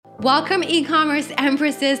Welcome e-commerce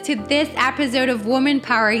empresses to this episode of Woman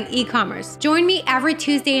Powering E-commerce. Join me every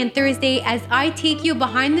Tuesday and Thursday as I take you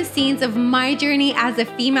behind the scenes of my journey as a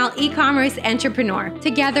female e-commerce entrepreneur.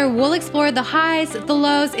 Together, we'll explore the highs, the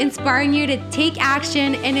lows, inspiring you to take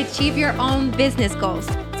action and achieve your own business goals.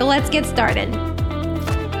 So let's get started.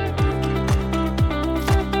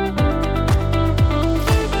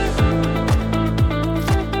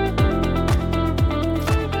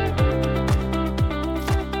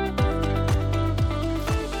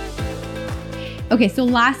 Okay, so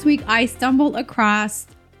last week I stumbled across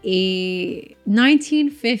a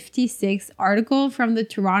 1956 article from the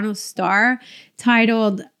Toronto Star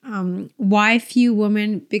titled Why Few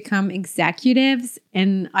Women Become Executives,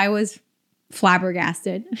 and I was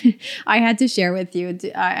flabbergasted. I had to share with you.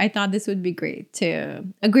 I thought this would be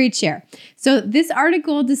a great share. So this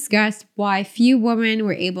article discussed why few women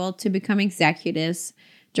were able to become executives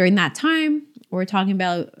during that time. We're talking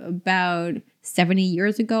about 70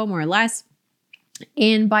 years ago, more or less.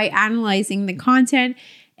 And by analyzing the content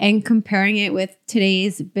and comparing it with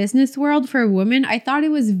today's business world for women, I thought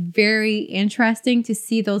it was very interesting to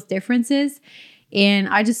see those differences. And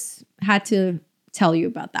I just had to tell you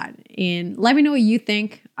about that. And let me know what you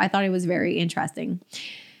think. I thought it was very interesting.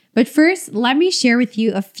 But first, let me share with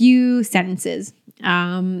you a few sentences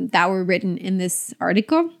that were written in this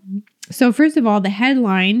article. So first of all, the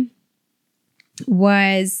headline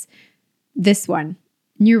was this one.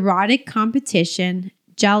 Neurotic competition,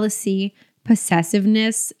 jealousy,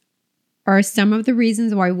 possessiveness are some of the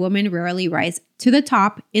reasons why women rarely rise to the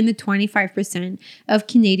top in the 25% of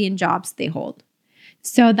Canadian jobs they hold.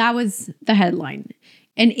 So that was the headline.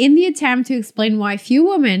 And in the attempt to explain why few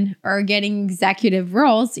women are getting executive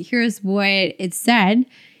roles, here's what it said.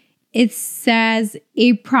 It says,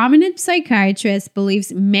 a prominent psychiatrist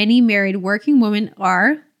believes many married working women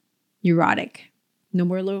are neurotic. No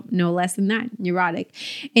less than that, neurotic.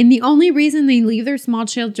 And the only reason they leave their small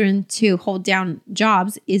children to hold down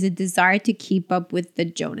jobs is a desire to keep up with the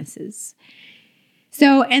Jonases.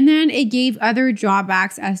 So, and then it gave other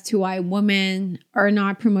drawbacks as to why women are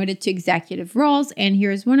not promoted to executive roles. And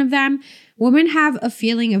here's one of them. Women have a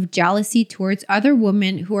feeling of jealousy towards other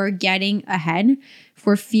women who are getting ahead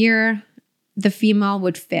for fear the female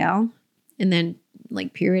would fail. And then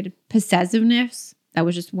period, possessiveness. That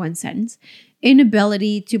was just one sentence.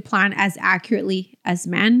 Inability to plan as accurately as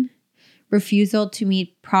men, refusal to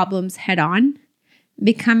meet problems head on,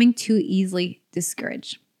 becoming too easily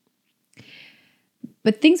discouraged.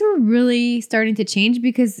 But things were really starting to change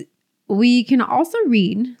because we can also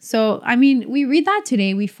read. So, we read that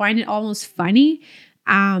today. We find it almost funny.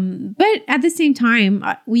 But at the same time,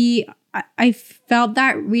 I felt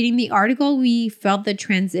that reading the article, we felt the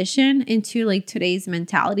transition into today's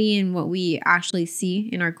mentality and what we actually see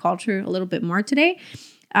in our culture a little bit more today.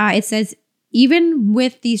 It says, even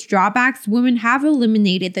with these drawbacks, women have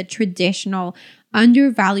eliminated the traditional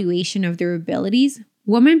undervaluation of their abilities.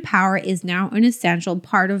 Woman power is now an essential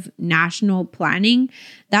part of national planning.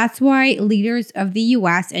 That's why leaders of the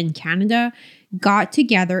US and Canada got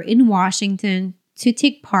together in Washington to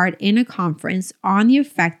take part in a conference on the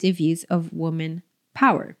effective use of woman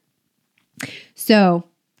power. So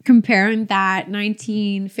comparing that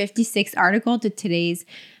 1956 article to today's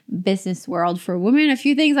business world for women, a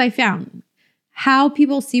few things I found. How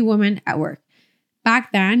people see women at work.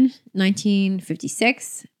 Back then,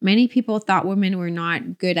 1956, many people thought women were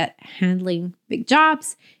not good at handling big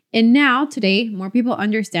jobs. And now, today, more people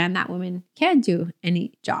understand that women can do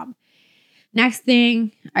any job. Next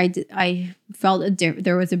thing I felt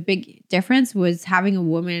there was a big difference was having a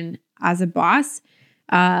woman as a boss.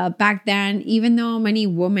 Back then, even though many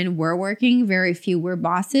women were working, very few were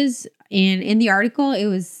bosses. And in the article, it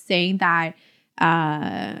was saying that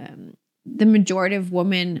the majority of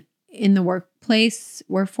women in the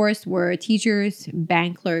workforce were teachers,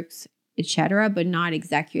 bank clerks, etc., but not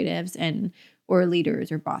executives or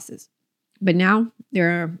leaders or bosses. But now there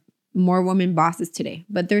are more women bosses today,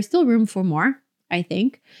 but there's still room for more, I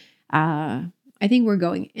think. I think we're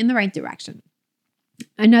going in the right direction.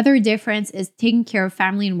 Another difference is taking care of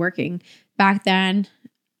family and working. Back then,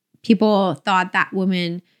 people thought that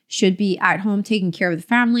women should be at home taking care of the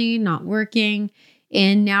family, not working.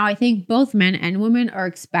 And now I think both men and women are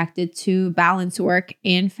expected to balance work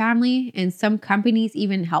and family. And some companies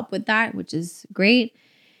even help with that, which is great.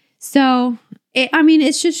 So,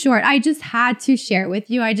 it's just short. I just had to share it with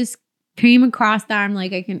you. I just came across that. I'm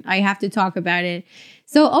like, I have to talk about it.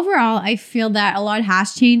 So overall, I feel that a lot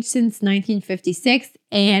has changed since 1956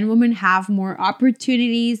 and women have more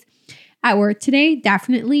opportunities at work today,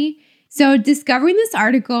 definitely. So discovering this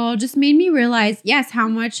article just made me realize, yes, how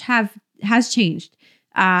much has changed.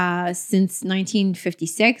 since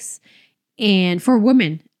 1956, and for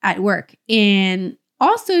women at work. And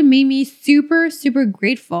also it made me super, super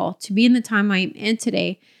grateful to be in the time I'm in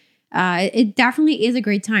today. It definitely is a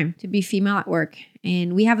great time to be female at work.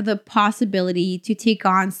 And we have the possibility to take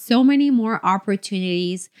on so many more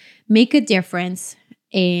opportunities, make a difference.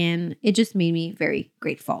 And it just made me very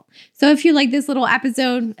grateful. So if you like this little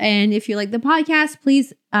episode and if you like the podcast,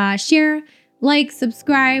 please share, like,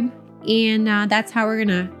 subscribe. And that's how we're going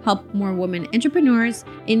to help more women entrepreneurs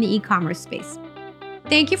in the e-commerce space.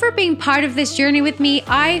 Thank you for being part of this journey with me.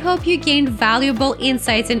 I hope you gained valuable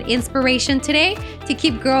insights and inspiration today to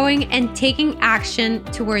keep growing and taking action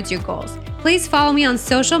towards your goals. Please follow me on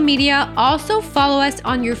social media. Also follow us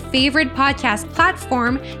on your favorite podcast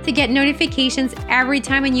platform to get notifications every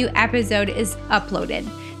time a new episode is uploaded.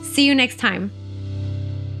 See you next time.